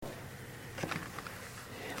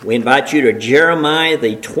We invite you to Jeremiah,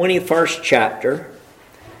 the 21st chapter,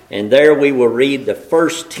 and there we will read the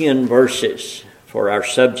first 10 verses for our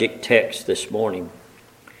subject text this morning.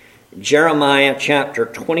 Jeremiah chapter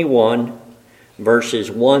 21, verses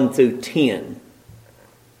 1 through 10.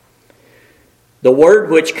 The word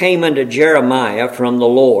which came unto Jeremiah from the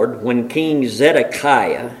Lord, when King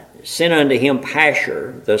Zedekiah sent unto him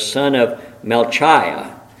Pashur, the son of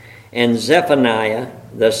Malchiah, and Zephaniah,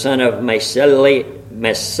 the son of Maaseiah,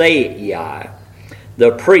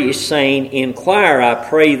 the priest, saying, Inquire, I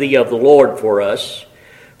pray thee, of the Lord for us,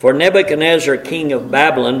 for Nebuchadnezzar king of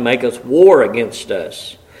Babylon maketh war against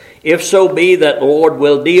us. If so be that the Lord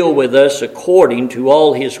will deal with us according to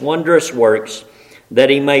all his wondrous works, that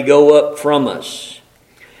he may go up from us.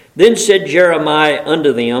 Then said Jeremiah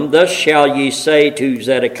unto them, Thus shall ye say to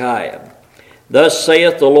Zedekiah, Thus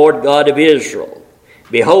saith the Lord God of Israel,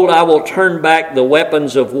 Behold, I will turn back the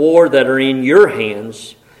weapons of war that are in your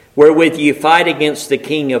hands, wherewith ye fight against the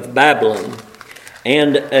king of Babylon,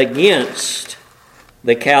 and against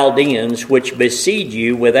the Chaldeans which besiege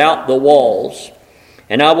you without the walls,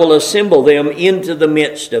 and I will assemble them into the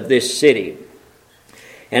midst of this city.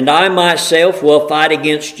 And I myself will fight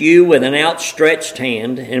against you with an outstretched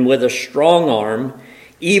hand and with a strong arm,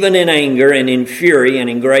 even in anger and in fury and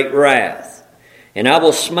in great wrath. And I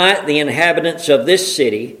will smite the inhabitants of this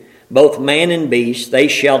city, both man and beast, they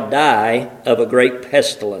shall die of a great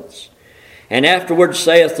pestilence. And afterward,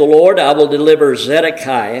 saith the Lord, I will deliver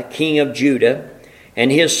Zedekiah, king of Judah,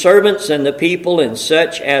 and his servants and the people and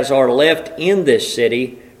such as are left in this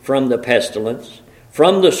city from the pestilence,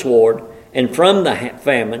 from the sword, and from the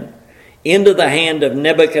famine, into the hand of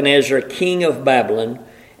Nebuchadnezzar, king of Babylon,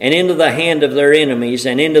 and into the hand of their enemies,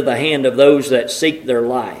 and into the hand of those that seek their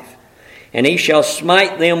life. And he shall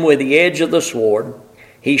smite them with the edge of the sword.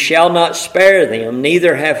 He shall not spare them,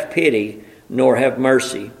 neither have pity, nor have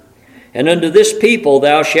mercy. And unto this people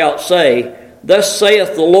thou shalt say, Thus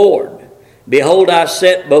saith the Lord, Behold, I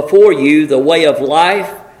set before you the way of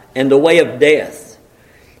life and the way of death.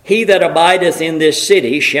 He that abideth in this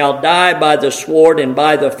city shall die by the sword and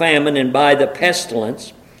by the famine and by the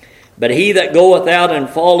pestilence. But he that goeth out and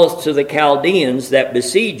falleth to the Chaldeans that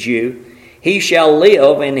besiege you, he shall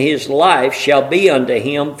live, and his life shall be unto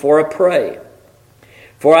him for a prey.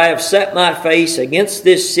 For I have set my face against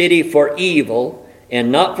this city for evil,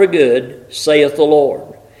 and not for good, saith the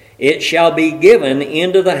Lord. It shall be given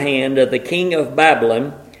into the hand of the king of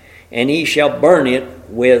Babylon, and he shall burn it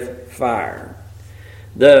with fire.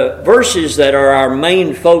 The verses that are our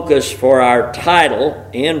main focus for our title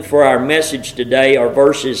and for our message today are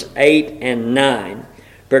verses 8 and 9.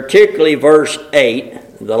 Particularly verse 8,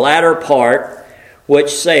 the latter part,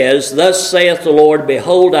 which says, Thus saith the Lord,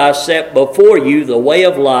 Behold, I set before you the way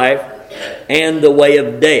of life and the way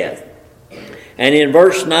of death. And in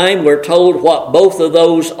verse 9, we're told what both of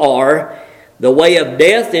those are. The way of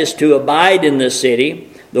death is to abide in the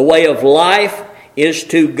city. The way of life is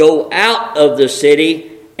to go out of the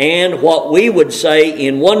city. And what we would say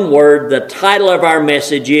in one word, the title of our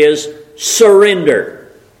message is surrender.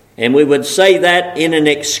 And we would say that in an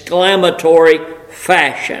exclamatory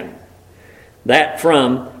fashion. That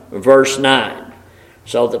from verse 9.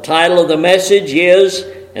 So the title of the message is,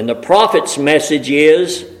 and the prophet's message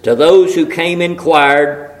is, to those who came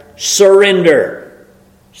inquired, surrender.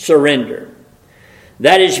 Surrender.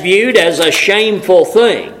 That is viewed as a shameful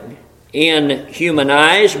thing in human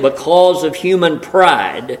eyes because of human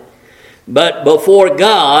pride. But before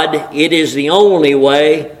God, it is the only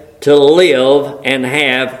way to live and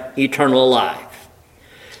have eternal life.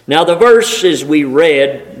 Now the verses we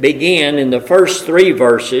read begin in the first 3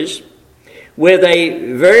 verses with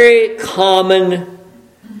a very common,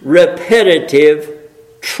 repetitive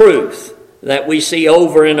truth that we see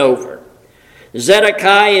over and over.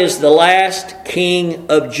 Zedekiah is the last king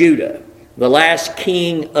of Judah, the last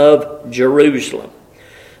king of Jerusalem.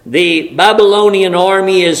 The Babylonian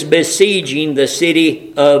army is besieging the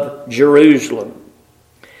city of Jerusalem.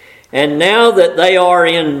 And now that they are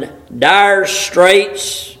in dire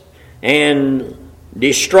straits and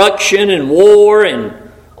destruction and war and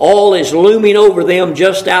all is looming over them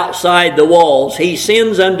just outside the walls, he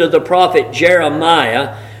sends unto the prophet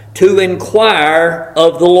Jeremiah to inquire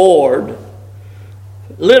of the Lord.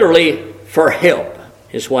 Literally, for help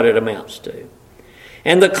is what it amounts to.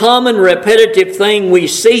 And the common repetitive thing we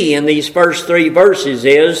see in these first 3 verses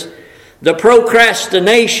is the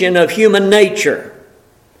procrastination of human nature.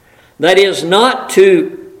 That is, not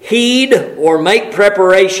to heed or make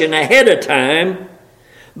preparation ahead of time,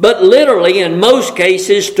 but literally, in most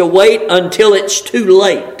cases, to wait until it's too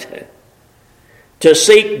late to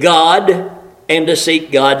seek God and to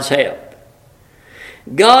seek God's help.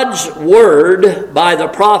 God's word by the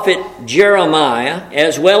prophet Jeremiah,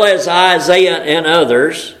 as well as Isaiah and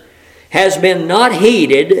others, has been not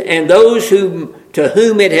heeded, and those to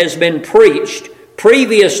whom it has been preached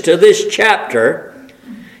previous to this chapter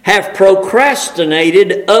have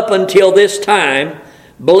procrastinated up until this time,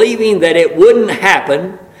 believing that it wouldn't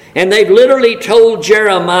happen. And they've literally told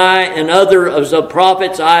Jeremiah and other of the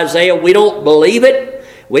prophets, Isaiah, we don't believe it.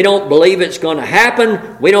 We don't believe it's going to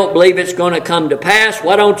happen. We don't believe it's going to come to pass.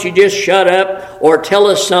 Why don't you just shut up or tell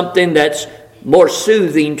us something that's more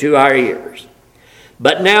soothing to our ears?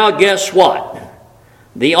 But now guess what?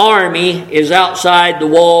 The army is outside the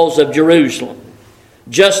walls of Jerusalem,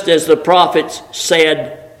 just as the prophets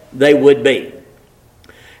said they would be.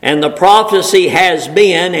 And the prophecy has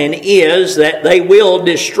been and is that they will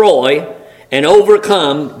destroy and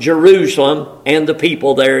overcome Jerusalem and the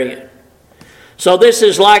people therein. So this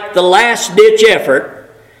is like the last-ditch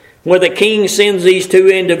effort where the king sends these two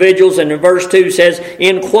individuals, and in verse 2 says,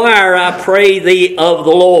 "Inquire, I pray thee, of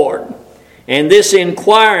the Lord." And this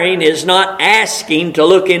inquiring is not asking to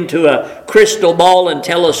look into a crystal ball and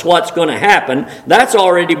tell us what's going to happen. That's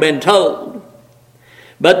already been told.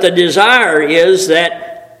 But the desire is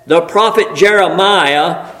that the prophet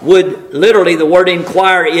Jeremiah would, literally the word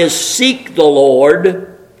inquire is seek the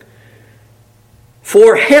Lord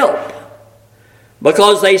for help.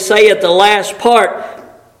 Because they say at the last part,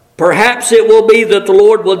 perhaps it will be that the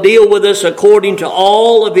Lord will deal with us according to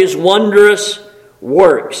all of his wondrous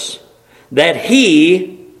works, that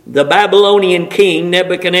he, the Babylonian king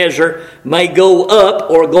Nebuchadnezzar, may go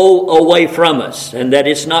up or go away from us, and that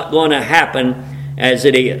it's not going to happen as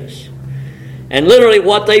it is. And literally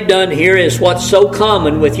what they've done here is what's so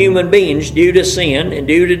common with human beings due to sin and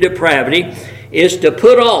due to depravity, is to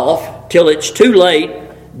put off till it's too late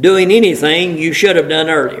doing anything you should have done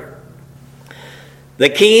earlier. The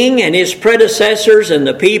king and his predecessors and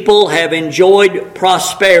the people have enjoyed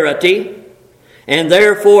prosperity, and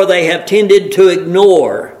therefore they have tended to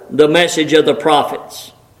ignore the message of the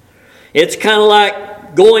prophets. It's kind of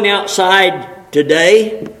like going outside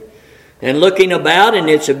today and looking about, and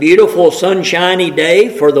it's a beautiful sunshiny day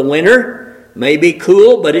for the winter. Maybe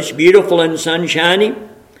cool, but it's beautiful and sunshiny.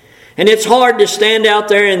 And it's hard to stand out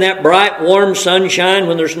there in that bright, warm sunshine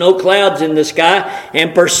when there's no clouds in the sky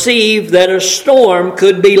and perceive that a storm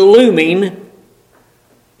could be looming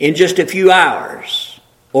in just a few hours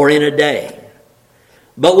or in a day.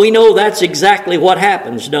 But we know that's exactly what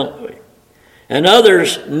happens, don't we? And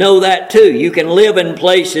others know that too. You can live in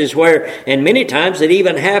places where, and many times it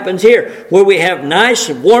even happens here, where we have nice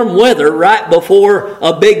warm weather right before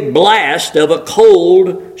a big blast of a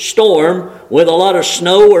cold storm with a lot of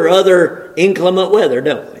snow or other inclement weather,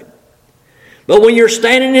 don't we? But when you're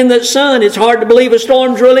standing in the sun, it's hard to believe a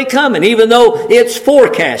storm's really coming, even though it's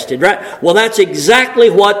forecasted, right? Well, that's exactly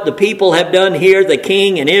what the people have done here, the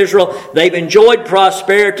king and Israel. They've enjoyed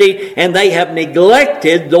prosperity, and they have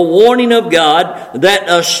neglected the warning of God that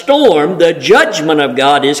a storm, the judgment of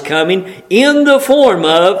God, is coming in the form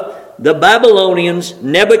of the Babylonians,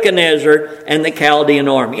 Nebuchadnezzar, and the Chaldean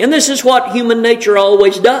army. And this is what human nature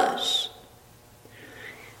always does.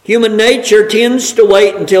 Human nature tends to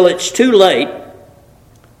wait until it's too late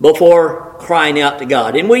before crying out to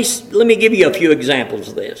God. And let me give you a few examples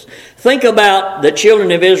of this. Think about the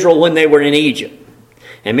children of Israel when they were in Egypt.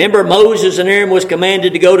 And remember, Moses and Aaron was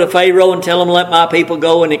commanded to go to Pharaoh and tell him, let my people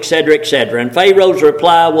go, and etc., etc. And Pharaoh's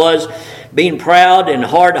reply was, being proud and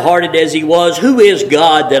hard-hearted as he was, who is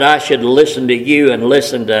God that I should listen to you and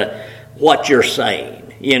listen to what you're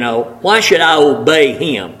saying? You know, why should I obey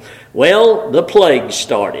him? Well, the plague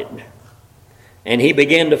started. And he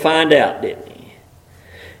began to find out, didn't he?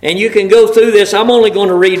 And you can go through this. I'm only going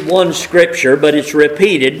to read one scripture, but it's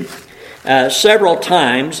repeated several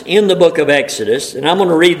times in the book of Exodus. And I'm going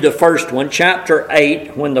to read the first one, chapter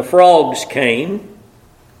 8, when the frogs came.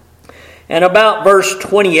 And about verse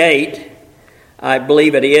 28, I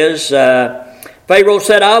believe it is, Pharaoh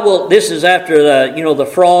said, I will, this is after the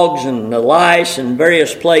frogs and the lice and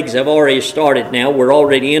various plagues have already started now. We're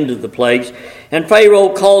already into the plagues. And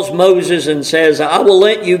Pharaoh calls Moses and says, I will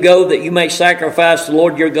let you go that you may sacrifice the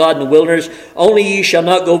Lord your God in the wilderness. Only ye shall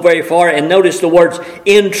not go very far. And notice the words,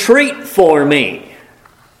 entreat for me.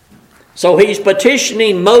 So he's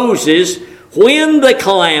petitioning Moses when the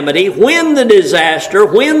calamity, when the disaster,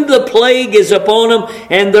 when the plague is upon them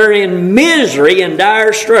and they're in misery and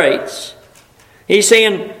dire straits. He's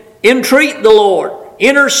saying, entreat the Lord.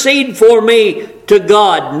 Intercede for me to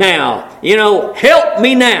God now. Help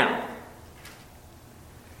me now.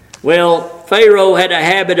 Well, Pharaoh had a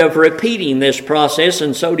habit of repeating this process,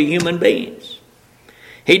 and so do human beings.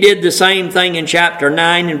 He did the same thing in chapter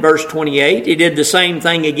 9 and verse 28. He did the same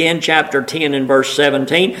thing again chapter 10 and verse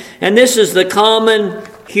 17. And this is the common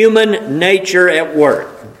human nature at work.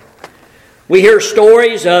 We hear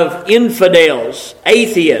stories of infidels,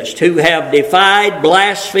 atheists, who have defied,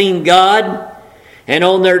 blasphemed God. And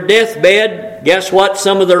on their deathbed, guess what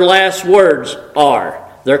some of their last words are?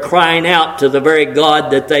 They're crying out to the very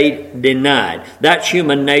God that they denied. That's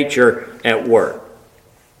human nature at work.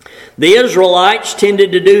 The Israelites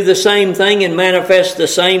tended to do the same thing and manifest the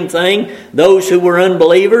same thing. Those who were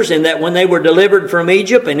unbelievers, in that when they were delivered from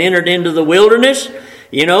Egypt and entered into the wilderness,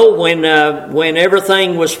 when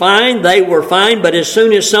everything was fine, they were fine. But as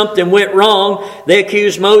soon as something went wrong, they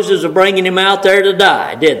accused Moses of bringing him out there to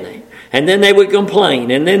die, didn't they? And then they would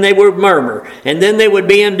complain, and then they would murmur, and then they would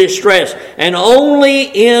be in distress. And only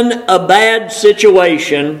in a bad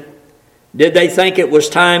situation did they think it was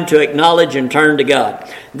time to acknowledge and turn to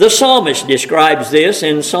God. The psalmist describes this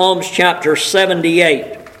in Psalms chapter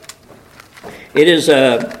 78. It is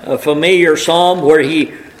a familiar psalm where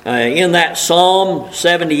in that Psalm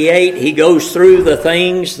 78, he goes through the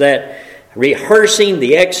things that, rehearsing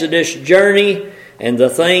the Exodus journey and the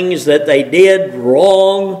things that they did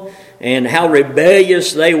wrong and how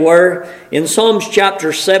rebellious they were. In Psalms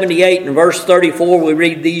chapter 78 and verse 34, we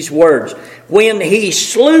read these words: "When he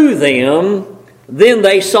slew them, then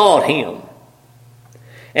they sought him.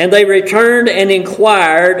 And they returned and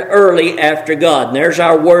inquired early after God." And there's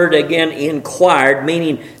our word again, inquired,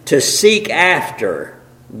 meaning to seek after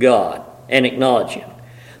God and acknowledge him.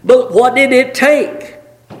 But what did it take?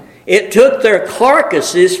 It took their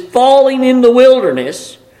carcasses falling in the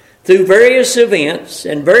wilderness through various events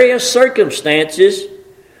and various circumstances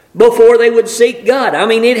before they would seek God. I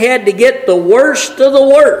mean, it had to get the worst of the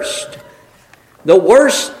worst. The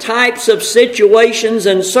worst types of situations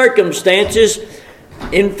and circumstances.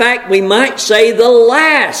 In fact, we might say the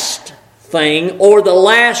last thing or the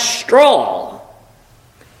last straw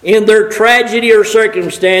in their tragedy or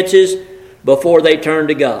circumstances before they turned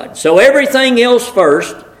to God. So everything else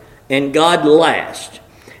first and God last.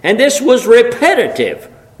 And this was repetitive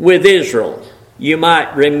with Israel, you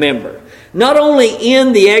might remember. Not only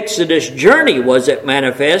in the Exodus journey was it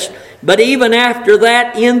manifest, but even after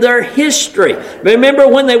that in their history. Remember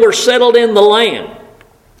when they were settled in the land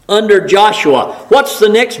under Joshua. What's the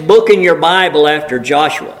next book in your Bible after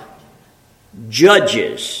Joshua?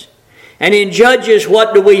 Judges. And in Judges,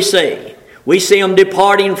 what do we see? We see them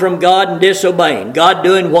departing from God and disobeying. God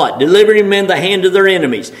doing what? Delivering them in the hand of their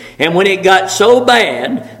enemies. And when it got so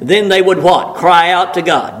bad, then they would what? Cry out to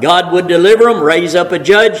God. God would deliver them, raise up a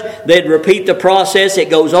judge. They'd repeat the process. It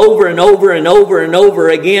goes over and over and over and over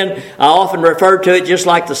again. I often refer to it just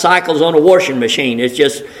like the cycles on a washing machine. It's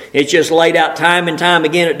just laid out time and time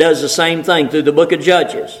again. It does the same thing through the book of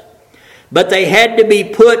Judges. But they had to be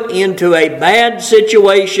put into a bad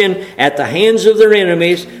situation at the hands of their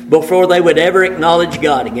enemies before they would ever acknowledge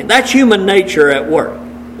God again. That's human nature at work.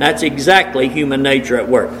 That's exactly human nature at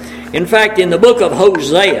work. In fact, in the book of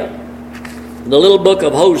Hosea, the little book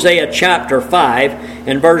of Hosea chapter 5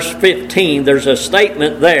 and verse 15, there's a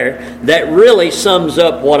statement there that really sums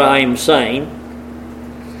up what I'm saying.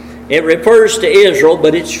 It refers to Israel,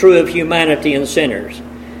 but it's true of humanity and sinners.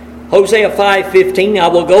 Hosea 5:15, "I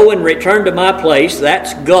will go and return to my place,"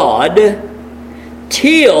 that's God,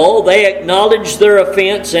 "till they acknowledge their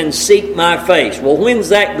offense and seek my face." Well, when's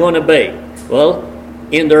that going to be? Well,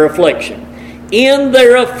 in their affliction. In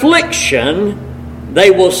their affliction, they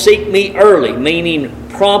will seek me early, meaning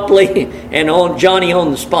promptly and on Johnny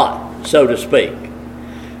on the spot, so to speak.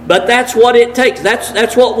 But that's what it takes.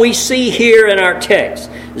 That's what we see here in our text.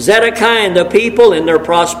 Zedekiah and the people in their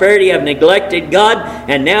prosperity have neglected God,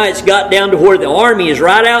 and now it's got down to where the army is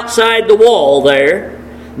right outside the wall there.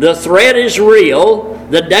 The threat is real.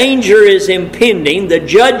 The danger is impending. The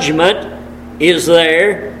judgment is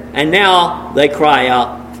there. And now they cry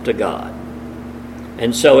out to God.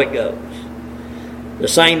 And so it goes. The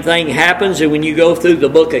same thing happens when you go through the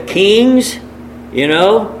book of Kings,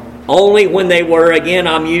 Only when they were, again,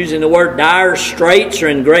 I'm using the word dire straits or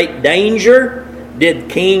in great danger, did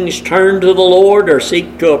kings turn to the Lord or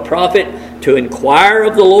seek to a prophet to inquire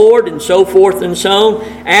of the Lord and so forth and so on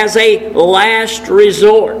as a last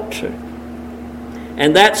resort.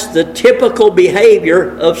 And that's the typical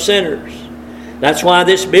behavior of sinners. That's why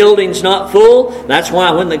this building's not full. That's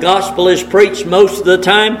why when the gospel is preached most of the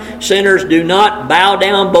time, sinners do not bow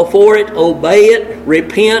down before it, obey it,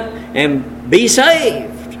 repent, and be saved.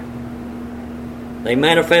 They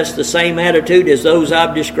manifest the same attitude as those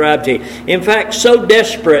I've described to you. In fact, so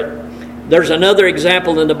desperate There's another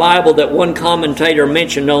example in the Bible that one commentator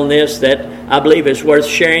mentioned on this that I believe is worth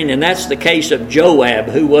sharing, and that's the case of Joab,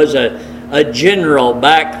 who was a general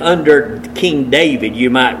back under King David, you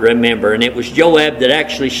might remember. And it was Joab that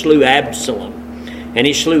actually slew Absalom. And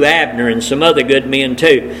he slew Abner and some other good men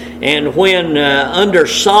too. And when under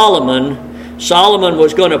Solomon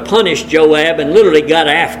was going to punish Joab and literally got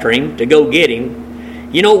after him to go get him.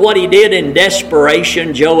 You know what he did in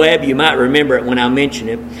desperation, Joab? You might remember it when I mentioned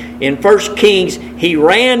it. In 1 Kings, he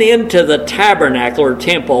ran into the tabernacle or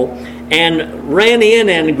temple and ran in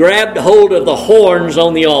and grabbed hold of the horns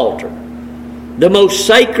on the altar. The most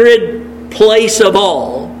sacred place of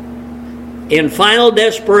all, in final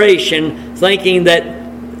desperation, thinking that,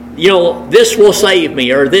 this will save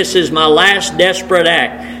me, or this is my last desperate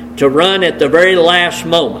act, to run at the very last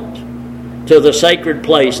moment to the sacred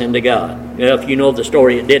place and to God. If you know the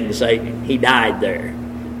story, it didn't say he died there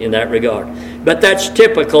in that regard. But that's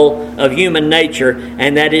typical of human nature,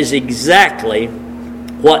 and that is exactly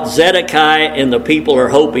what Zedekiah and the people are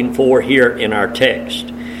hoping for here in our text.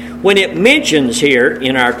 When it mentions here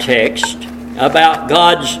in our text about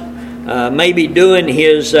God's maybe doing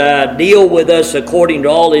his deal with us according to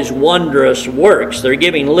all his wondrous works, they're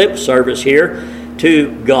giving lip service here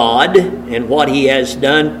to God and what he has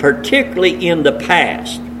done, particularly in the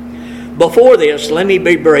past. Before this, let me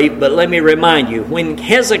be brief, but let me remind you, when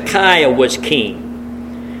Hezekiah was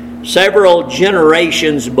king, several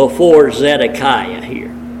generations before Zedekiah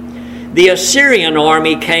here, the Assyrian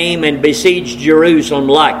army came and besieged Jerusalem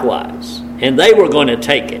likewise, and they were going to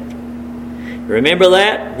take it. Remember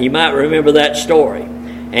that? You might remember that story.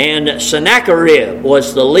 And Sennacherib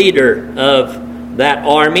was the leader of that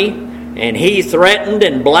army, and he threatened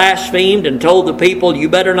and blasphemed and told the people, you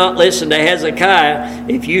better not listen to Hezekiah.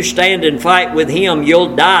 If you stand and fight with him,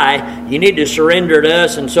 you'll die. You need to surrender to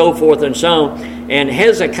us, and so forth and so on. And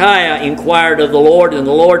Hezekiah inquired of the Lord, and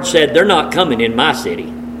the Lord said, they're not coming in my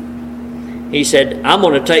city. He said, I'm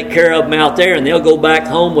going to take care of them out there, and they'll go back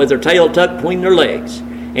home with their tail tucked between their legs.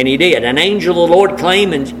 And he did. An angel of the Lord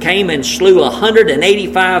came and slew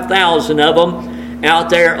 185,000 of them out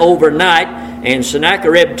there overnight. And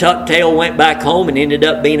Sennacherib tucked tail, went back home, and ended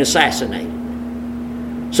up being assassinated.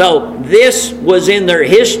 So this was in their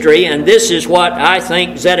history, and this is what I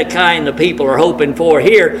think Zedekiah and the people are hoping for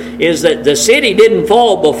here, is that the city didn't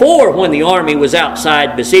fall before when the army was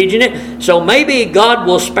outside besieging it, so maybe God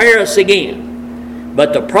will spare us again.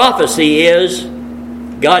 But the prophecy is,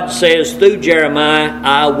 God says through Jeremiah,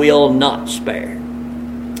 I will not spare.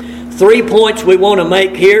 3 points we want to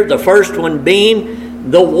make here. The first one being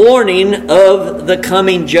the warning of the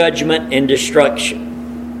coming judgment and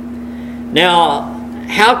destruction. Now,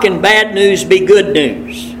 how can bad news be good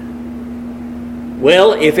news?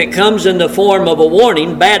 Well, if it comes in the form of a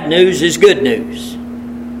warning, bad news is good news.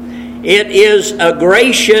 It is a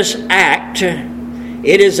gracious act.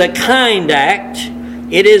 It is a kind act.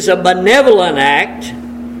 It is a benevolent act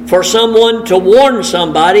for someone to warn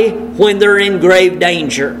somebody when they're in grave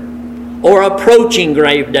danger or approaching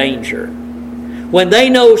grave danger. When they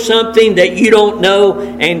know something that you don't know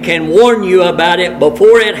and can warn you about it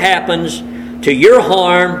before it happens to your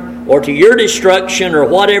harm or to your destruction or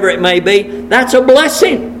whatever it may be, that's a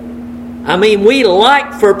blessing. I mean, we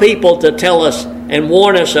like for people to tell us and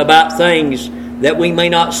warn us about things that we may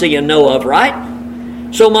not see and know of, right?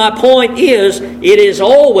 So my point is, it has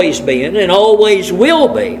always been and always will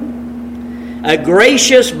be a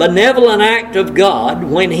gracious, benevolent act of God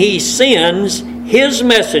when he sends his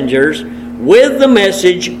messengers with the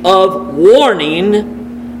message of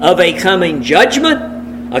warning of a coming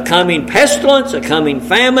judgment, a coming pestilence, a coming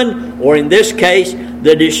famine, or in this case,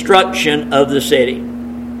 the destruction of the city.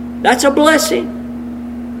 That's a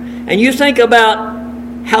blessing. And you think about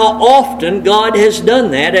how often God has done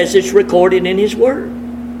that as it's recorded in his Word.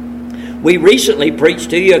 We recently preached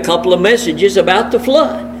to you a couple of messages about the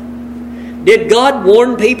flood. Did God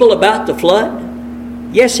warn people about the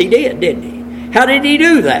flood? Yes, he did, didn't he? How did he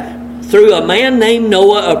do that? Through a man named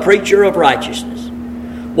Noah, a preacher of righteousness.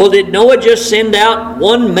 Well, did Noah just send out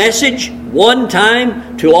one message one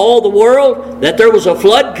time to all the world that there was a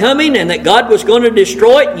flood coming and that God was going to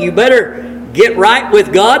destroy it and you better get right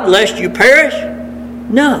with God lest you perish?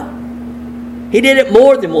 No. He did it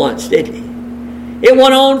more than once, didn't he? It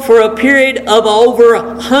went on for a period of over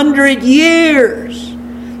 100 years.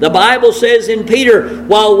 The Bible says in Peter,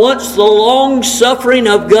 while once the long suffering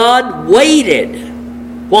of God waited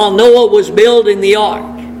while Noah was building the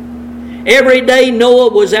ark. Every day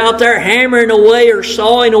Noah was out there hammering away or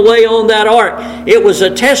sawing away on that ark. It was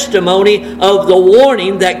a testimony of the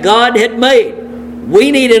warning that God had made.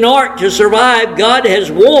 We need an ark to survive. God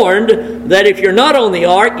has warned that if you're not on the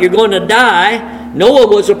ark, you're going to die. Noah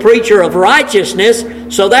was a preacher of righteousness,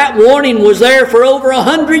 so that warning was there for over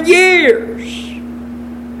 100 years.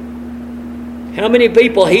 How many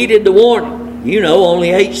people heeded the warning? You know,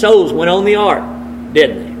 only 8 souls went on the ark,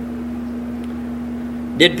 didn't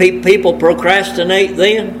they? Did people procrastinate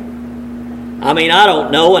then? I mean, I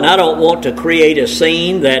don't know, and I don't want to create a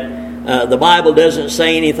scene that the Bible doesn't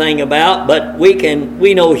say anything about, but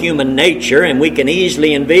we know human nature, and we can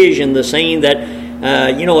easily envision the scene that,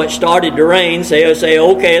 it started to rain. Say,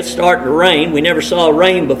 okay, it's starting to rain. We never saw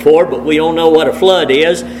rain before, but we don't know what a flood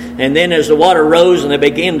is. And then as the water rose and they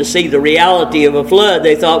began to see the reality of a flood,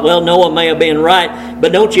 they thought, well, Noah may have been right.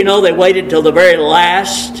 But don't you know they waited till the very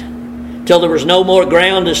last, till there was no more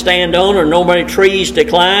ground to stand on or no more trees to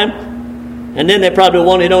climb. And then they probably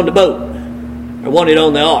wanted on the boat or wanted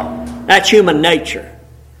on the ark. That's human nature.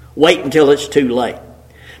 Wait until it's too late.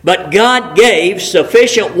 But God gave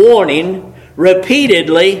sufficient warning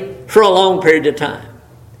repeatedly for a long period of time.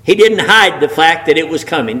 He didn't hide the fact that it was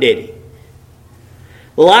coming, did he?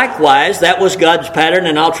 Likewise, that was God's pattern,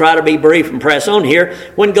 and I'll try to be brief and press on here,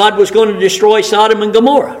 when God was going to destroy Sodom and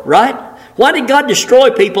Gomorrah, right? Why did God destroy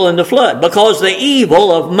people in the flood? Because the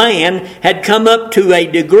evil of man had come up to a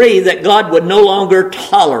degree that God would no longer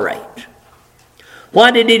tolerate.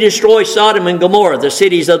 Why did he destroy Sodom and Gomorrah, the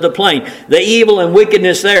cities of the plain? The evil and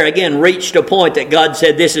wickedness there, again, reached a point that God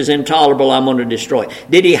said, this is intolerable, I'm going to destroy it.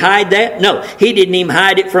 Did he hide that? No, he didn't even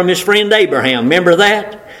hide it from his friend Abraham. Remember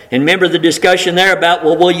that? And remember the discussion there about,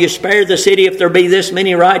 well, will you spare the city if there be this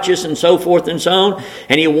many righteous, and so forth and so on?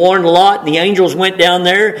 And he warned Lot, and the angels went down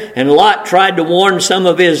there, and Lot tried to warn some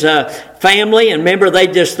of his family, and remember they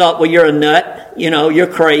just thought, well, you're a nut, you're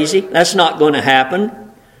crazy. That's not going to happen.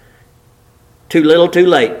 Too little, too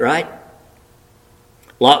late, right?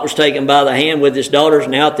 Lot was taken by the hand with his daughters,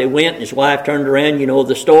 and out they went, and his wife turned around, you know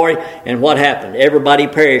the story, and what happened? Everybody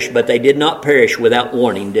perished, but they did not perish without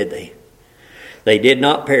warning, did they? They did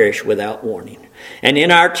not perish without warning. And in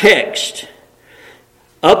our text,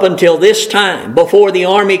 up until this time, before the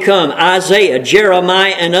army come, Isaiah,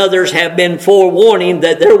 Jeremiah, and others have been forewarning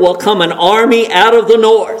that there will come an army out of the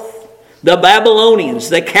north. The Babylonians,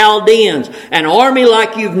 the Chaldeans, an army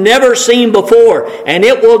like you've never seen before, and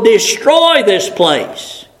it will destroy this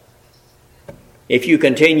place if you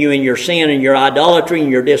continue in your sin and your idolatry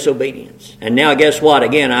and your disobedience. And now guess what?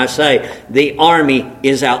 Again, I say, the army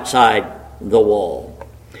is outside the wall.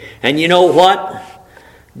 And you know what?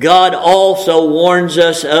 God also warns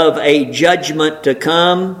us of a judgment to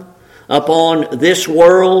come upon this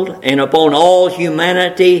world and upon all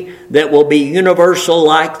humanity that will be universal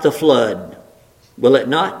like the flood. Will it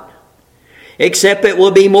not? Except it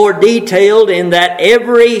will be more detailed in that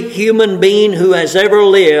every human being who has ever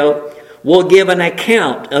lived will give an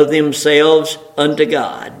account of themselves unto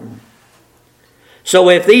God. So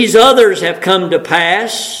if these others have come to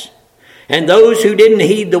pass, and those who didn't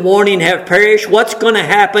heed the warning have perished, what's going to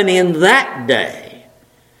happen in that day?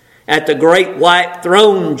 At the great white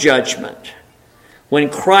throne judgment, when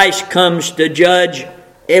Christ comes to judge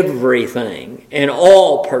everything and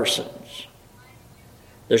all persons,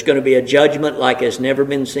 there's going to be a judgment like has never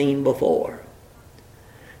been seen before.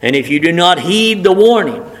 And if you do not heed the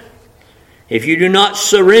warning, if you do not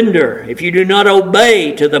surrender, if you do not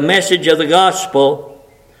obey to the message of the gospel,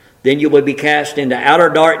 then you will be cast into outer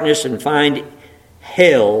darkness and find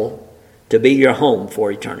hell to be your home for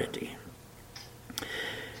eternity.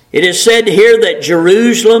 It is said here that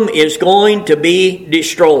Jerusalem is going to be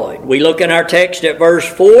destroyed. We look in our text at verse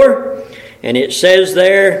 4, and it says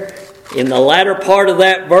there in the latter part of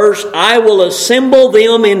that verse, I will assemble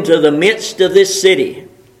them into the midst of this city,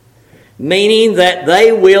 meaning that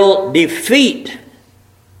they will defeat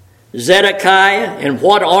Zedekiah and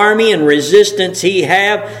what army and resistance he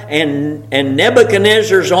have, and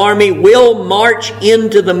Nebuchadnezzar's army will march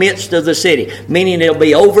into the midst of the city, meaning it'll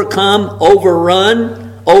be overcome, overrun,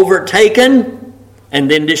 overtaken, and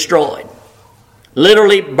then destroyed.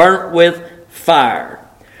 Literally burnt with fire.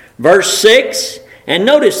 Verse 6, and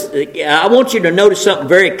notice, I want you to notice something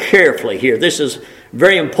very carefully here. This is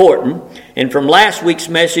very important. And from last week's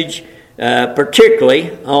message,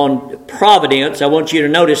 particularly on providence, I want you to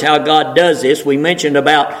notice how God does this. We mentioned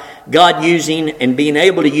about God using and being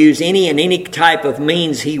able to use any type of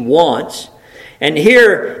means he wants. And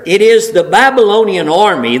here it is the Babylonian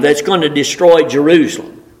army that's going to destroy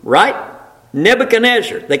Jerusalem, right?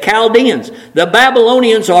 Nebuchadnezzar, the Chaldeans, the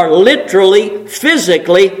Babylonians are literally,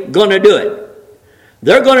 physically going to do it.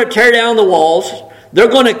 They're going to tear down the walls. They're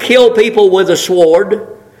going to kill people with a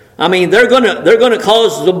sword. I mean, they're going to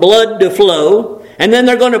cause the blood to flow, and then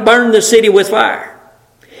they're going to burn the city with fire.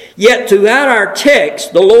 Yet throughout our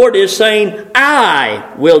text, the Lord is saying,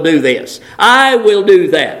 I will do this. I will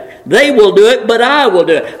do that. They will do it, but I will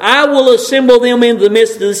do it. I will assemble them in the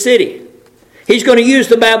midst of the city. He's going to use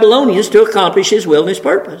the Babylonians to accomplish His will and His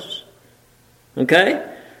purpose. Okay?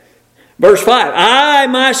 Verse 5, I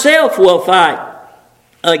myself will fight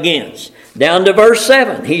against. Down to verse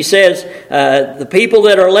 7, he says, the people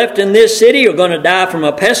that are left in this city are going to die from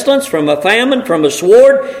a pestilence, from a famine, from a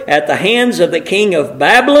sword at the hands of the king of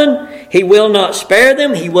Babylon. He will not spare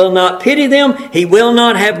them. He will not pity them. He will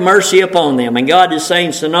not have mercy upon them. And God is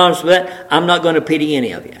saying synonymous with that, I'm not going to pity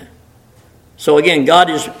any of you. So again, God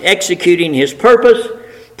is executing His purpose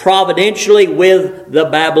providentially with the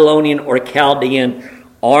Babylonian or Chaldean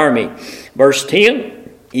army. Verse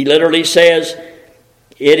 10, he literally says,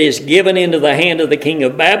 it is given into the hand of the king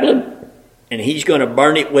of Babylon, and he's going to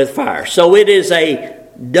burn it with fire. So it is a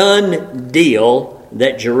done deal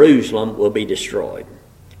that Jerusalem will be destroyed.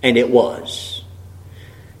 And it was.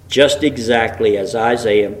 Just exactly as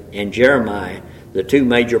Isaiah and Jeremiah, the two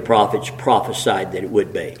major prophets, prophesied that it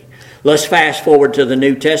would be. Let's fast forward to the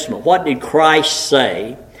New Testament. What did Christ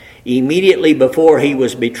say immediately before He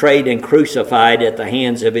was betrayed and crucified at the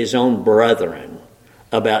hands of His own brethren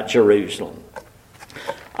about Jerusalem?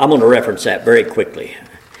 I'm going to reference that very quickly.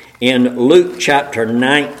 In Luke chapter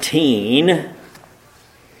 19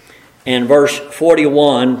 and verse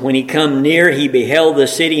 41, when He come near, He beheld the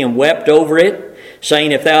city and wept over it,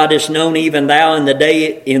 saying, if thou hadst known, even thou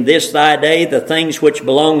in this thy day, the things which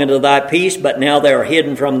belong unto thy peace, but now they are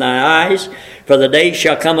hidden from thy eyes. For the day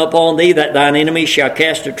shall come upon thee that thine enemies shall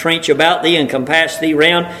cast a trench about thee and compass thee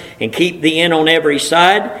round and keep thee in on every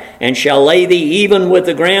side, and shall lay thee even with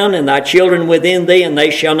the ground and thy children within thee, and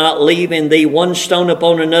they shall not leave in thee one stone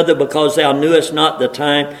upon another, because thou knewest not the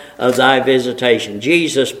time of thy visitation.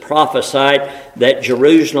 Jesus prophesied that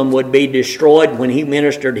Jerusalem would be destroyed when He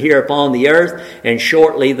ministered here upon the earth, and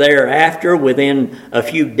shortly thereafter, within a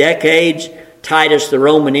few decades, Titus, the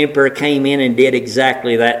Roman emperor, came in and did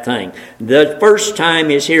exactly that thing. The first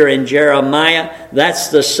time is here in Jeremiah. That's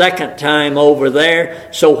the second time over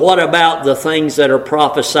there. So what about the things that are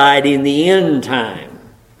prophesied in the end time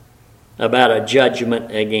about a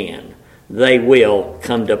judgment again? They will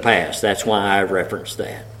come to pass. That's why I referenced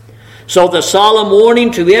that. So the solemn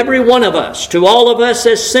warning to every one of us, to all of us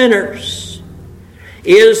as sinners,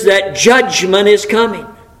 is that judgment is coming.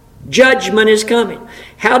 Judgment is coming.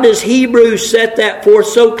 How does Hebrews set that forth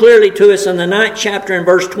so clearly to us in the 9th chapter and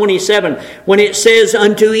verse 27, when it says,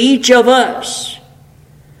 unto each of us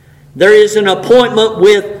there is an appointment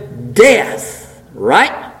with death,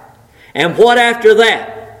 right? And what after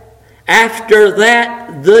that? After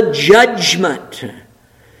that, the judgment.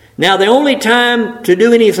 Now, the only time to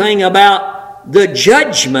do anything about the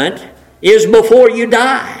judgment is before you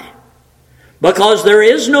die, because there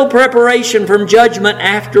is no preparation from judgment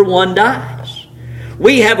after one dies.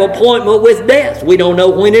 We have appointment with death. We don't know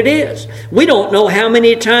when it is. We don't know how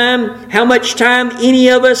much time any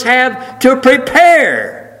of us have to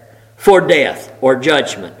prepare for death or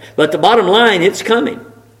judgment. But the bottom line, it's coming.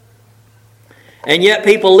 And yet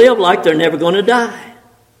people live like they're never going to die.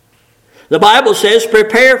 The Bible says,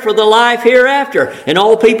 prepare for the life hereafter. And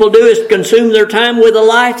all people do is consume their time with the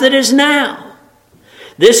life that is now.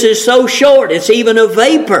 This is so short, it's even a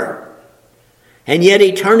vapor. And yet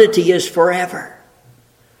eternity is forever.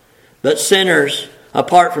 But sinners,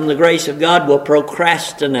 apart from the grace of God, will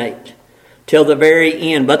procrastinate till the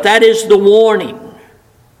very end. But that is the warning.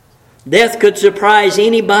 Death could surprise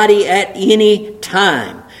anybody at any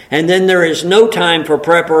time. And then there is no time for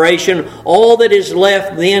preparation. All that is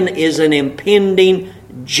left then is an impending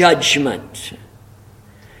judgment.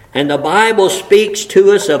 And the Bible speaks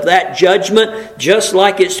to us of that judgment just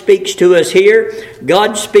like it speaks to us here.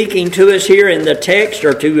 God speaking to us here in the text,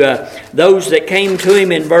 or to those that came to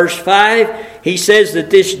Him in verse 5, He says that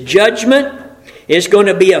this judgment is going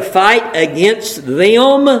to be a fight against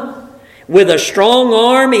them with a strong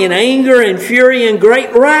arm, in anger and fury and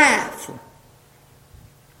great wrath.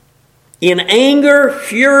 In anger,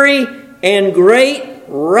 fury, and great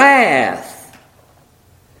wrath.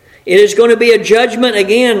 It is going to be a judgment,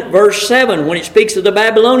 again, verse 7, when it speaks of the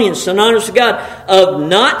Babylonians, synonymous with God, of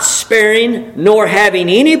not sparing, nor having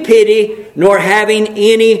any pity, nor having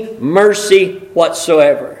any mercy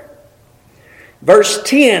whatsoever. Verse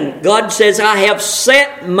 10, God says, I have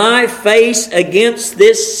set my face against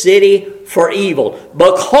this city for evil.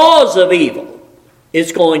 Because of evil,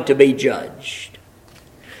 it's going to be judged.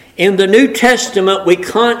 In the New Testament, we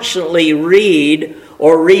constantly read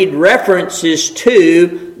references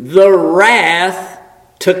to the wrath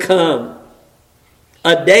to come.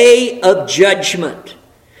 A day of judgment.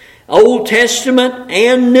 Old Testament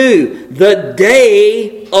and New, the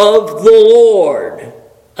day of the Lord,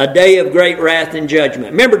 a day of great wrath and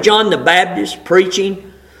judgment. Remember John the Baptist preaching?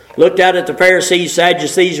 Looked out at the Pharisees,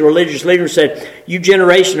 Sadducees, religious leaders, and said, "You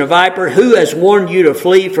generation of viper, who has warned you to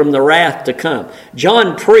flee from the wrath to come?"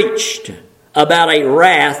 John preached about a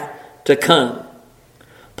wrath to come.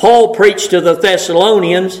 Paul preached to the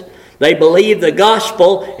Thessalonians. They believed the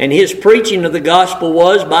gospel, and his preaching of the gospel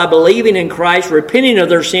was, by believing in Christ, repenting of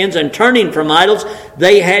their sins, and turning from idols,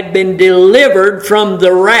 they had been delivered from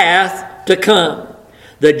the wrath to come.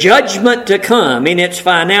 The judgment to come in its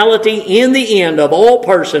finality in the end of all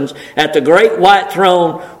persons at the great white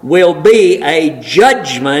throne will be a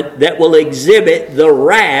judgment that will exhibit the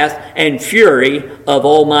wrath and fury of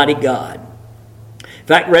Almighty God. In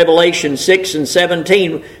fact, Revelation 6 and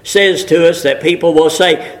 17 says to us that people will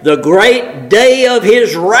say, the great day of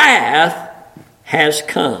His wrath has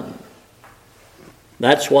come.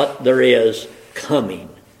 That's what there is coming.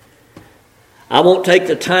 I won't take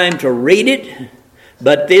the time to read it,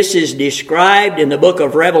 but this is described in the book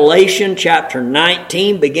of Revelation, chapter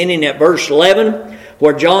 19, beginning at verse 11,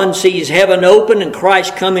 where John sees heaven open and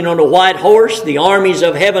Christ coming on a white horse, the armies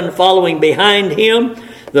of heaven following behind Him,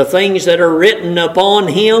 the things that are written upon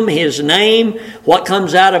Him, His name, what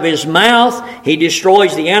comes out of His mouth. He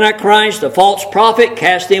destroys the Antichrist, the false prophet,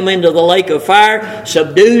 casts him into the lake of fire,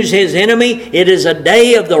 subdues his enemy. It is a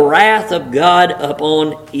day of the wrath of God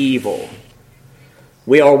upon evil.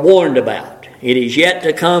 We are warned about. It is yet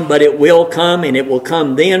to come, but it will come, and it will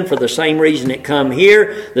come then for the same reason it come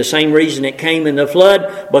here, the same reason it came in the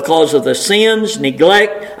flood, because of the sins,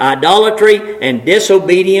 neglect, idolatry, and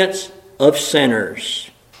disobedience of sinners.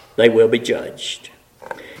 They will be judged.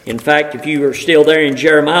 In fact, if you are still there in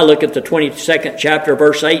Jeremiah, look at the 22nd chapter,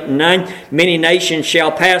 verse 8 and 9. Many nations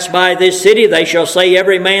shall pass by this city. They shall say,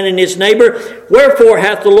 every man and his neighbor, wherefore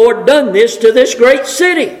hath the Lord done this to this great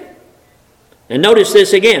city? And notice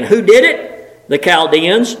this again. Who did it? The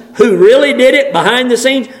Chaldeans. Who really did it behind the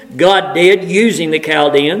scenes? God did, using the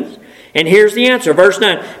Chaldeans. And here's the answer, verse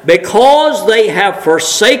 9. Because they have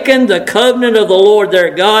forsaken the covenant of the Lord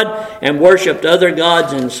their God and worshipped other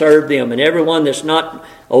gods and served them. And everyone that's not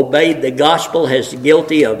obeyed the gospel is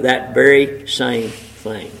guilty of that very same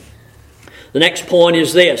thing. The next point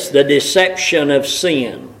is this, the deception of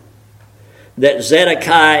sin that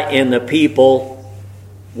Zedekiah and the people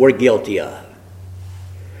were guilty of.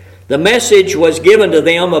 The message was given to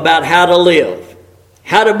them about how to live,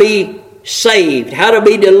 how to be saved, how to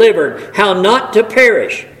be delivered, how not to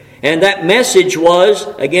perish. And that message was,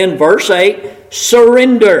 again, verse 8,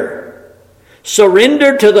 surrender.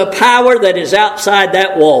 Surrender to the power that is outside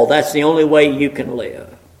that wall. That's the only way you can live.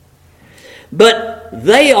 But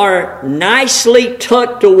they are nicely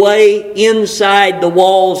tucked away inside the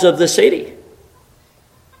walls of the city.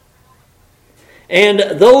 And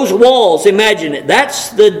those walls, imagine it, that's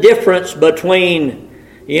the difference between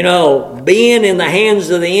being in the hands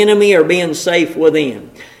of the enemy or being safe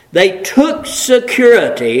within. They took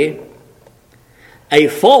security, a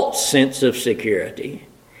false sense of security,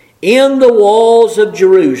 in the walls of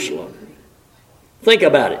Jerusalem. Think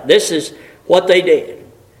about it. This is what they did.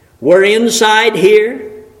 We're inside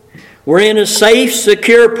here. We're in a safe,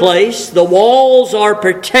 secure place. The walls are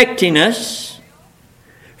protecting us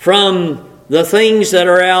from the things that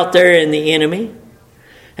are out there in the enemy.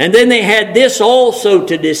 And then they had this also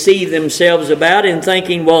to deceive themselves about in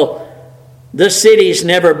thinking, well, the city's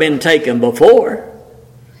never been taken before.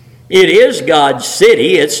 It is God's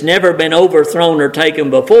city. It's never been overthrown or taken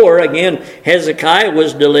before. Again, Hezekiah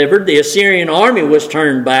was delivered. The Assyrian army was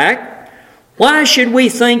turned back. Why should we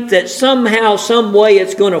think that somehow, some way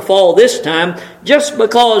it's going to fall this time just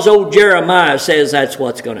because old Jeremiah says that's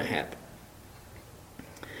what's going to happen?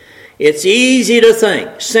 It's easy to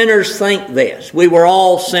think. Sinners think this. We were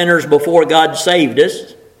all sinners before God saved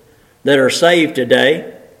us that are saved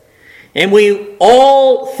today. And we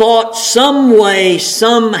all thought some way,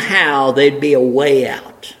 somehow, there'd be a way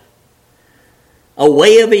out. A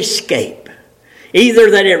way of escape. Either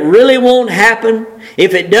that it really won't happen.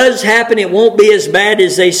 If it does happen, it won't be as bad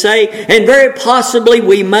as they say. And very possibly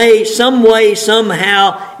we may, some way,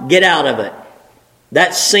 somehow, get out of it.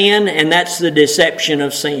 That's sin, and that's the deception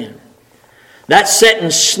of sin. That's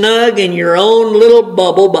sitting snug in your own little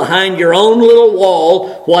bubble, behind your own little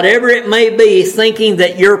wall, whatever it may be, thinking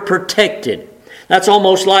that you're protected. That's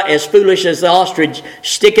almost like as foolish as the ostrich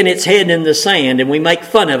sticking its head in the sand, and we make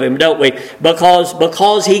fun of him, don't we?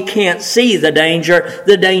 Because he can't see the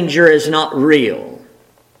danger is not real.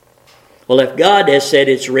 Well, if God has said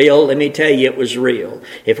it's real, let me tell you it was real.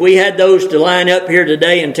 If we had those to line up here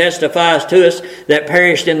today and testify to us that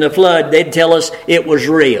perished in the flood, they'd tell us it was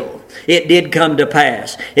real. It did come to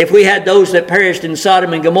pass. If we had those that perished in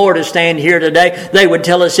Sodom and Gomorrah to stand here today, they would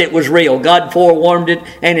tell us it was real. God forewarned it,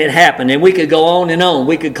 and it happened. And we could go on and on.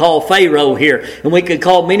 We could call Pharaoh here, and we could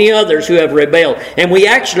call many others who have rebelled. And we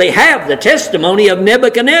actually have the testimony of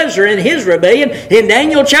Nebuchadnezzar and his rebellion in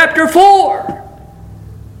Daniel chapter 4.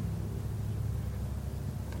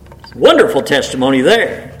 Wonderful testimony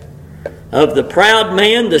there of the proud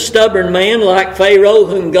man, the stubborn man like Pharaoh,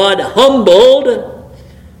 whom God humbled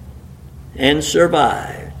and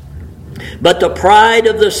survived. But the pride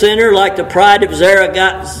of the sinner, like the pride of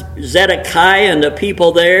Zedekiah and the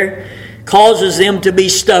people there, causes them to be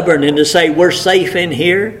stubborn and to say, we're safe in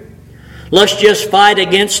here. Let's just fight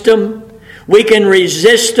against them. We can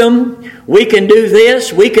resist them. We can do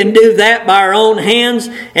this. We can do that by our own hands.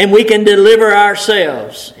 And we can deliver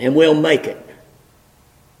ourselves. And we'll make it.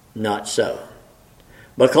 Not so.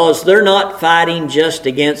 Because they're not fighting just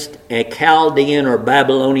against a Chaldean or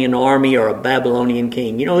Babylonian army or a Babylonian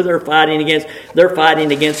king. You know who they're fighting against? They're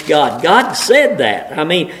fighting against God. God said that. I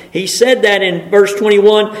mean, He said that in chapter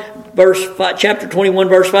 21,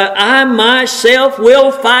 verse 5. I myself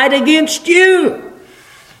will fight against you.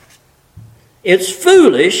 It's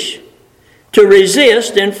foolish to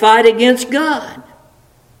resist and fight against God.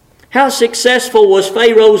 How successful was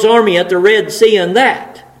Pharaoh's army at the Red Sea in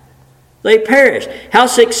that? They perished. How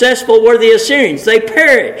successful were the Assyrians? They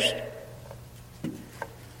perished.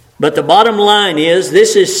 But the bottom line is,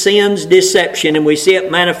 this is sin's deception, and we see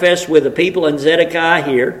it manifest with the people in Zedekiah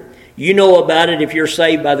here. You know about it if you're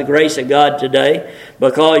saved by the grace of God today,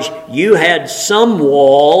 because you had some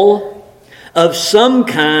wall of some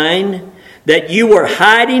kind that you were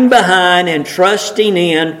hiding behind and trusting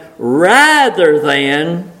in rather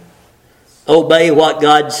than obey what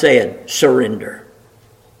God said, surrender.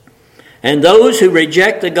 And those who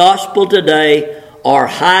reject the gospel today are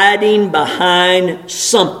hiding behind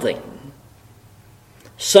something.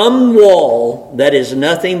 Some wall that is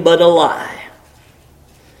nothing but a lie.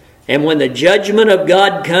 And when the judgment of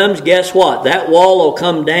God comes, guess what? That wall will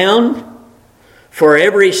come down for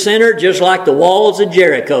every sinner just like the walls of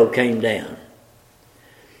Jericho came down.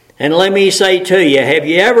 And let me say to you, have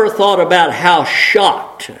you ever thought about how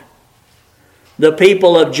shocked the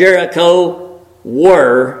people of Jericho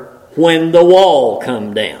were when the wall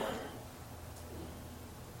come down?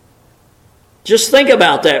 Just think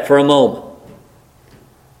about that for a moment.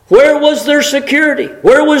 Where was their security?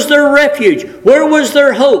 Where was their refuge? Where was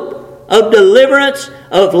their hope of deliverance,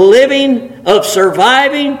 of living, of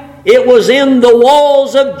surviving? It was in the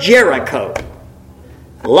walls of Jericho.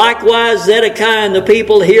 Likewise, Zedekiah and the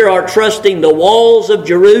people here are trusting the walls of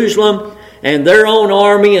Jerusalem and their own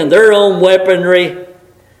army and their own weaponry,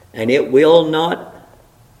 and it will not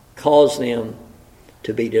cause them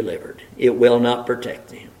to be delivered. It will not protect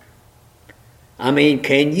them. I mean,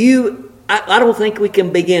 I don't think we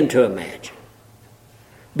can begin to imagine.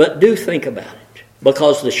 But do think about it,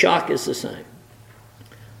 because the shock is the same.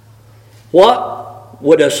 What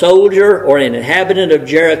would a soldier or an inhabitant of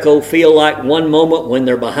Jericho feel like one moment when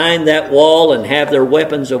they're behind that wall and have their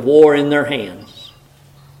weapons of war in their hands?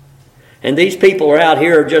 And these people are out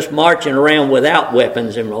here just marching around without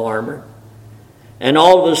weapons and armor. And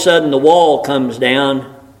all of a sudden the wall comes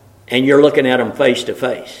down and you're looking at them face to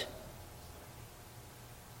face.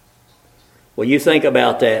 Well, you think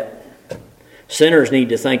about that. Sinners need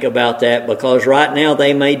to think about that, because right now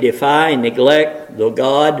they may defy and neglect the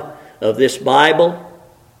God of this Bible,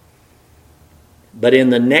 but in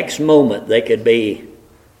the next moment they could be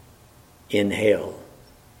in hell.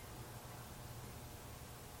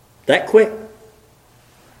 That quick.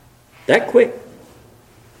 That quick.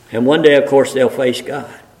 And one day, of course, they'll face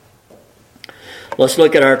God. Let's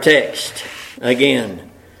look at our text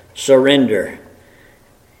again. Surrender.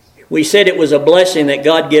 We said it was a blessing that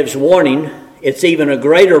God gives warning. It's even a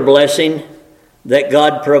greater blessing that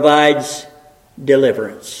God provides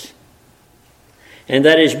deliverance. And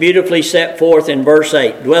that is beautifully set forth in verse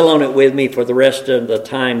 8. Dwell on it with me for the rest of the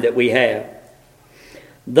time that we have.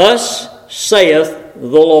 Thus saith the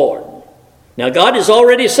Lord. Now, God has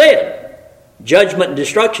already said, judgment and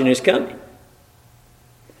destruction is coming.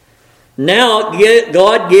 Now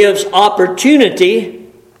God gives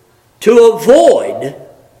opportunity to avoid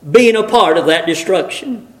being a part of that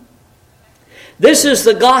destruction. This is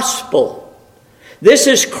the gospel. This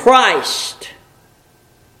is Christ.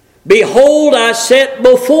 Behold, I set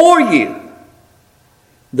before you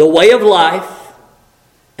the way of life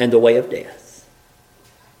and the way of death.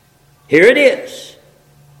 Here it is.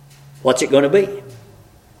 What's it going to be?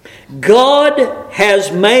 God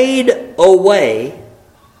has made a way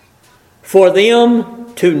for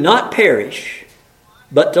them to not perish,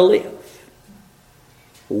 but to live.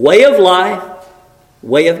 Way of life,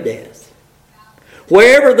 way of death.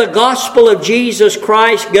 Wherever the gospel of Jesus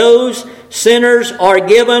Christ goes, sinners are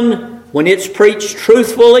given, when it's preached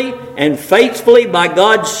truthfully and faithfully by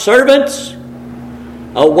God's servants,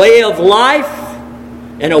 a way of life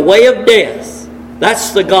and a way of death.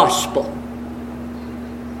 That's the gospel.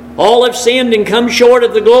 All have sinned and come short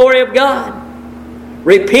of the glory of God.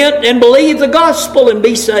 Repent and believe the gospel and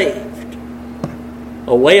be saved.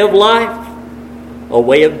 A way of life, a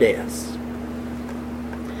way of death.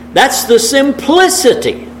 That's the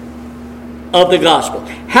simplicity of the gospel.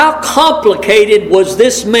 How complicated was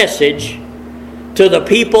this message to the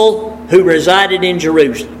people who resided in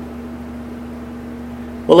Jerusalem?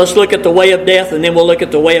 Well, let's look at the way of death and then we'll look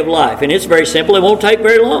at the way of life. And it's very simple. It won't take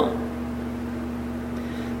very long.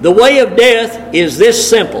 The way of death is this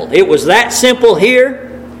simple. It was that simple here.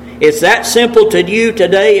 It's that simple to you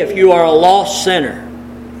today if you are a lost sinner.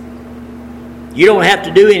 You don't have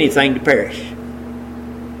to do anything to perish.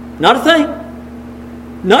 Not a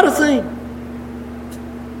thing. Not a thing.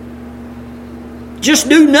 Just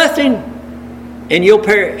do nothing and you'll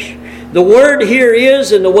perish. The word here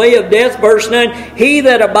is, in the way of death, verse 9, he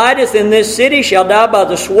that abideth in this city shall die by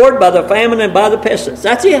the sword, by the famine, and by the pestilence.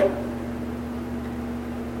 That's it.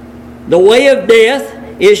 The way of death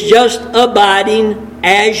is just abiding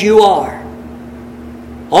as you are.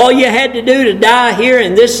 All you had to do to die here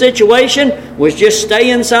in this situation was just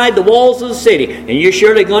stay inside the walls of the city. And you're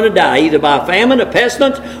surely going to die, either by famine, a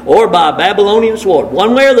pestilence, or by a Babylonian sword.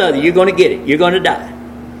 One way or the other, you're going to get it. You're going to die.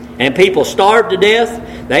 And people starved to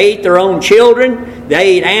death. They ate their own children.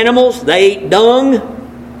 They ate animals. They ate dung.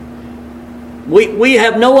 We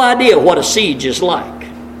have no idea what a siege is like.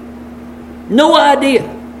 No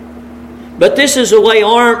idea. But this is the way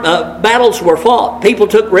battles were fought. People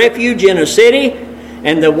took refuge in a city,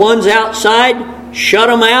 and the ones outside shut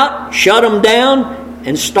them out, shut them down,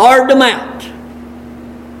 and starved them out.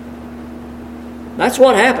 That's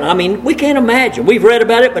what happened. I mean, we can't imagine. We've read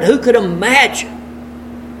about it, but who could imagine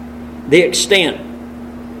the extent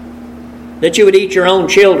that you would eat your own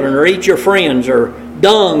children or eat your friends or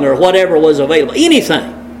dung or whatever was available?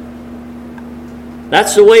 Anything.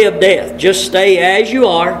 That's the way of death. Just stay as you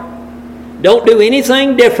are. Don't do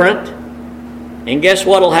anything different. And guess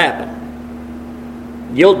what will happen?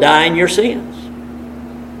 You'll die in your sins.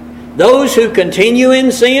 Those who continue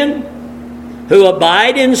in sin, who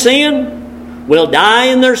abide in sin, will die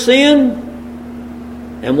in their sin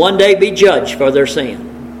and one day be judged for their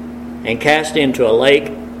sin and cast into a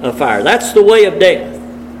lake of fire. That's the way of death.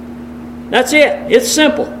 That's it. It's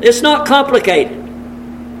simple. It's not complicated.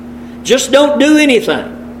 Just don't do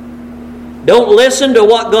anything. Don't listen to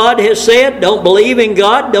what God has said. Don't believe in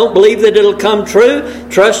God. Don't believe that it'll come true.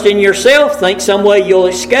 Trust in yourself. Think some way you'll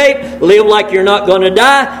escape. Live like you're not going to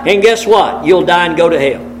die. And guess what? You'll die and go to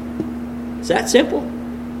hell. It's that simple.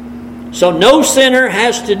 So no sinner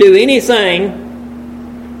has to do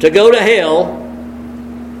anything to go to hell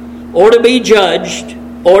or to be judged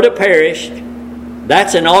or to perish.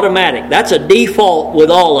 That's an automatic. That's a default with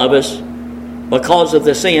all of us because of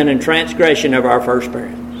the sin and transgression of our first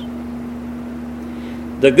parents.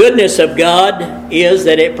 The goodness of God is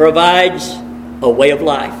that it provides a way of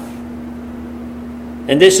life.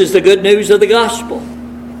 And this is the good news of the gospel.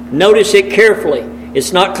 Notice it carefully.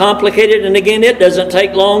 It's not complicated, and again, it doesn't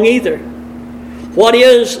take long either. What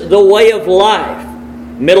is the way of life?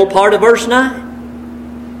 Middle part of verse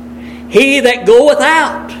 9. He that goeth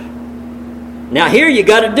out. Now here you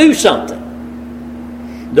got to do something.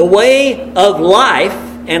 The way of life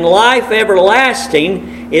and life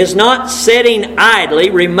everlasting is not sitting idly,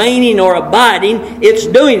 remaining or abiding. It's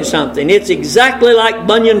doing something. It's exactly like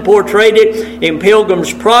Bunyan portrayed it in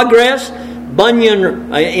Pilgrim's Progress.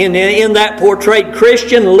 Bunyan, in that portrayed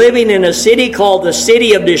Christian living in a city called the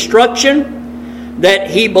City of Destruction, that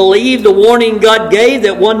he believed the warning God gave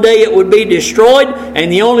that one day it would be destroyed, and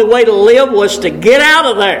the only way to live was to get out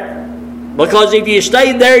of there. Because if you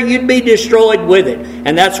stayed there, you'd be destroyed with it.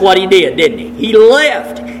 And that's what he did, didn't he? He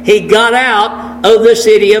left. He got out of the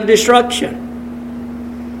city of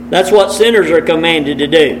destruction. That's what sinners are commanded to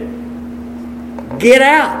do. Get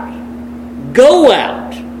out. Go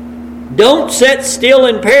out. Don't sit still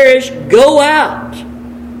and perish. Go out.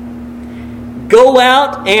 Go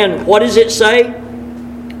out and, what does it say?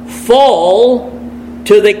 Fall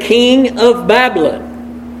to the king of Babylon.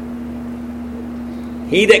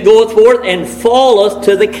 He that goeth forth and falleth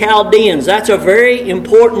to the Chaldeans. That's a very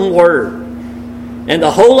important word. And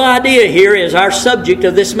the whole idea here is our subject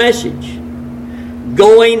of this message.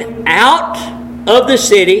 going out of the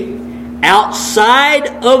city, outside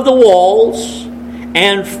of the walls,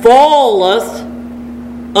 and falleth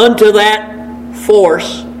unto that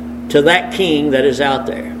force, to that king that is out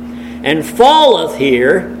there. And falleth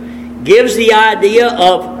here gives the idea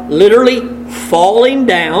of literally falling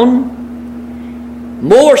down,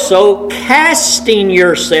 more so casting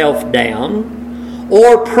yourself down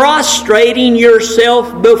or prostrating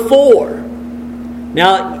yourself before.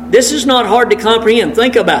 Now, this is not hard to comprehend.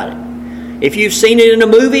 Think about it. If you've seen it in a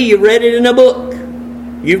movie, you've read it in a book,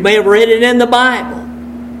 you may have read it in the Bible.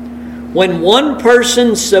 When one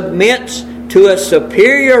person submits to a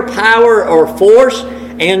superior power or force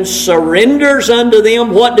and surrenders unto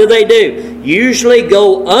them, what do? Usually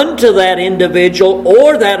go unto that individual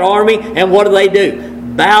or that army, and what do?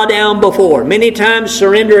 Bow down before. Many times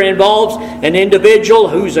surrender involves an individual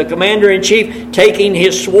who's a commander-in-chief taking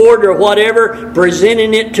his sword or whatever,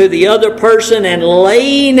 presenting it to the other person and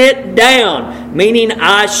laying it down, meaning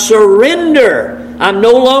I surrender. I'm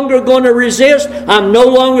no longer going to resist. I'm no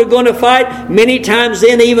longer going to fight. Many times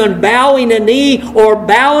then even bowing a knee or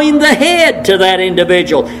bowing the head to that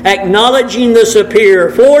individual, acknowledging the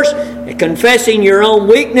superior force, confessing your own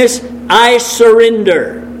weakness. I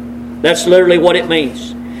surrender. That's literally what it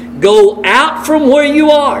means. Go out from where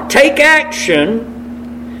you are. Take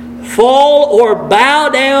action. Fall or bow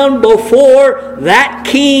down before that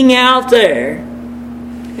king out there.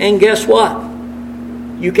 And guess what?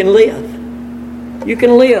 You can live. You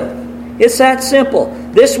can live. It's that simple.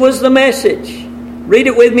 This was the message. Read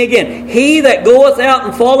it with me again. He that goeth out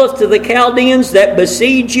and falleth to the Chaldeans that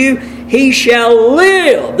besiege you, he shall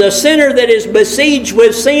live. The sinner that is besieged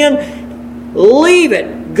with sin, leave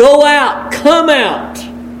it. Go out. Come out.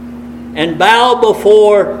 And bow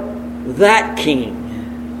before that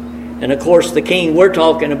king. And of course the king we're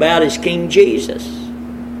talking about is King Jesus.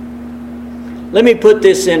 Let me put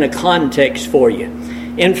this in a context for you.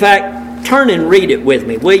 In fact, turn and read it with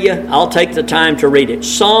me, will you? I'll take the time to read it.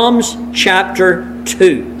 Psalms chapter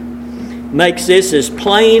 2 makes this as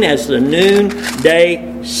plain as the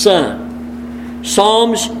noonday sun.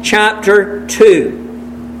 Psalms chapter 2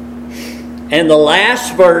 and the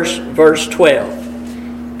last verse, verse 12.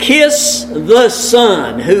 Kiss the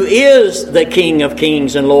Son, who is the King of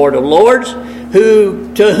kings and Lord of lords,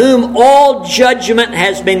 to whom all judgment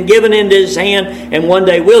has been given into his hand, and one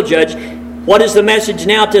day will judge. What is the message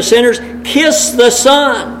now to sinners? Kiss the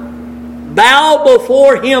Son. Bow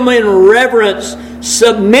before Him in reverence.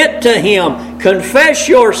 Submit to Him. Confess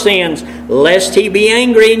your sins, lest He be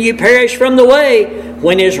angry and you perish from the way,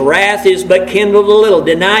 when His wrath is but kindled a little.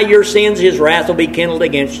 Deny your sins, His wrath will be kindled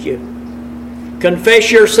against you. Confess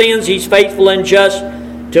your sins, He's faithful and just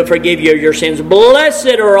to forgive you your sins.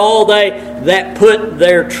 Blessed are all they that put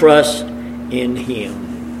their trust in Him.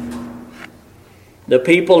 The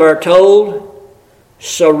people are told,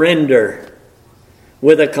 surrender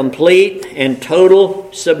with a complete and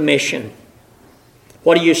total submission.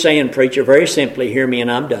 What are you saying, preacher? Very simply, hear me and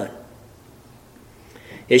I'm done.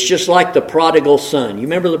 It's just like the prodigal son. You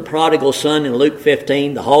remember the prodigal son in Luke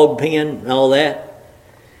 15, the hog pen and all that?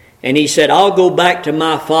 And he said, I'll go back to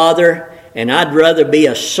my father and I'd rather be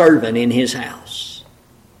a servant in his house.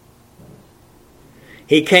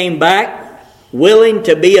 He came back willing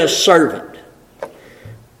to be a servant.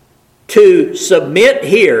 To submit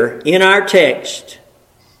here in our text,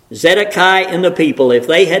 Zedekiah and the people, if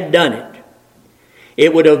they had done it,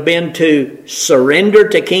 it would have been to surrender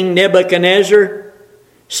to King Nebuchadnezzar,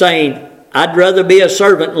 saying, I'd rather be a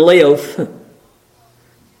servant and live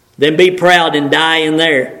than be proud and die in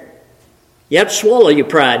there. You have to swallow your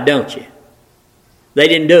pride, don't you? They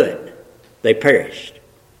didn't do it. They perished.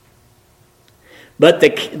 But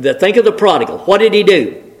think of the prodigal. What did he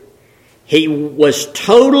do? He was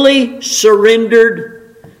totally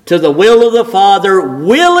surrendered to the will of the Father,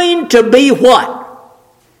 willing to be what?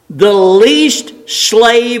 The least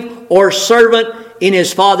slave or servant in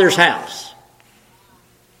his father's house.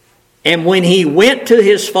 And when he went to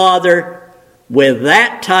his father with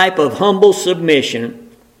that type of humble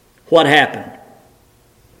submission, what happened?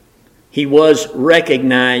 He was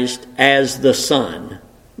recognized as the son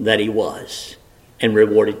that he was and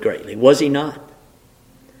rewarded greatly. Was he not?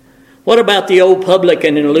 What about the old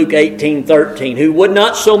publican in Luke 18:13, who would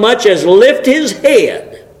not so much as lift his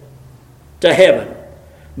head to heaven,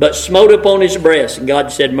 but smote upon his breast, and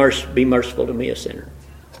God said, be merciful to me, a sinner.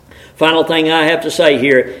 Final thing I have to say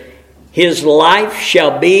here, his life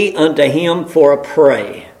shall be unto him for a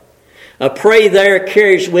prey. A prey there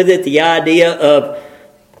carries with it the idea of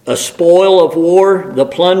a spoil of war, the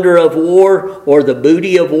plunder of war, or the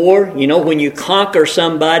booty of war. You know, when you conquer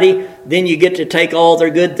somebody, then you get to take all their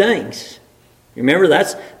good things. Remember,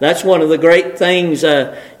 that's one of the great things,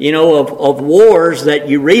 of wars that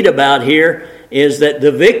you read about here, is that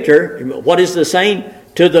the victor, what is the saying?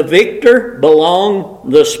 To the victor belong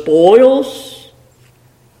the spoils.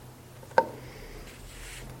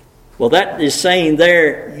 Well, that is saying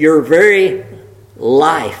there, your very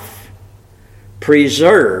life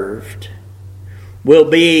preserved will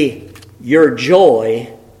be your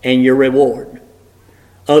joy and your reward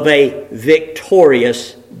of a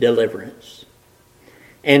victorious deliverance.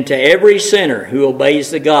 And to every sinner who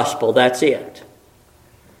obeys the gospel, that's it.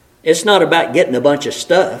 It's not about getting a bunch of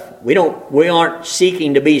stuff. We aren't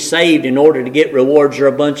seeking to be saved in order to get rewards or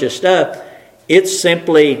a bunch of stuff. It's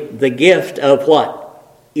simply the gift of what?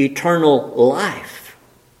 Eternal life.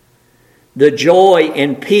 The joy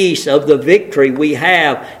and peace of the victory we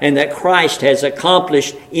have and that Christ has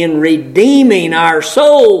accomplished in redeeming our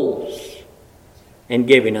souls and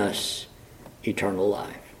giving us eternal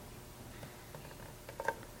life.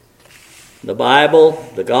 The Bible,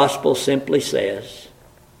 the gospel simply says,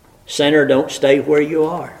 sinner, don't stay where you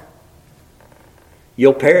are.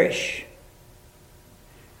 You'll perish.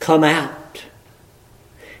 Come out.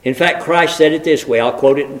 In fact, Christ said it this way. I'll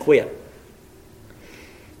quote it and quit.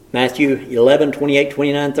 Matthew 11, 28,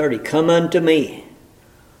 29, 30. Come unto me,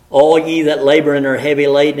 all ye that labor and are heavy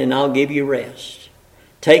laden, and I'll give you rest.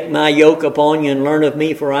 Take my yoke upon you and learn of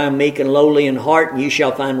me, for I am meek and lowly in heart, and ye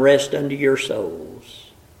shall find rest unto your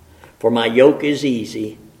souls. For my yoke is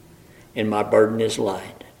easy, and my burden is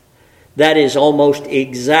light. That is almost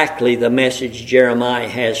exactly the message Jeremiah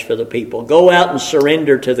has for the people. Go out and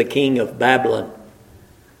surrender to the king of Babylon.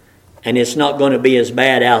 And it's not going to be as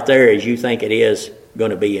bad out there as you think it is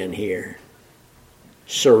going to be in here.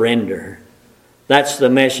 Surrender. That's the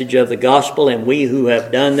message of the gospel, and we who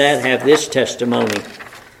have done that have this testimony,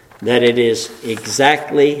 that it is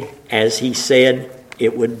exactly as he said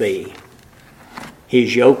it would be.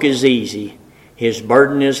 His yoke is easy, his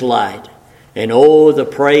burden is light, and oh, the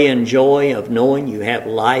prey and joy of knowing you have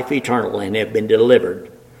life eternal and have been delivered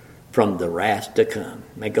from the wrath to come.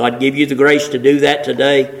 May God give you the grace to do that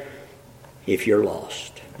today if you're lost.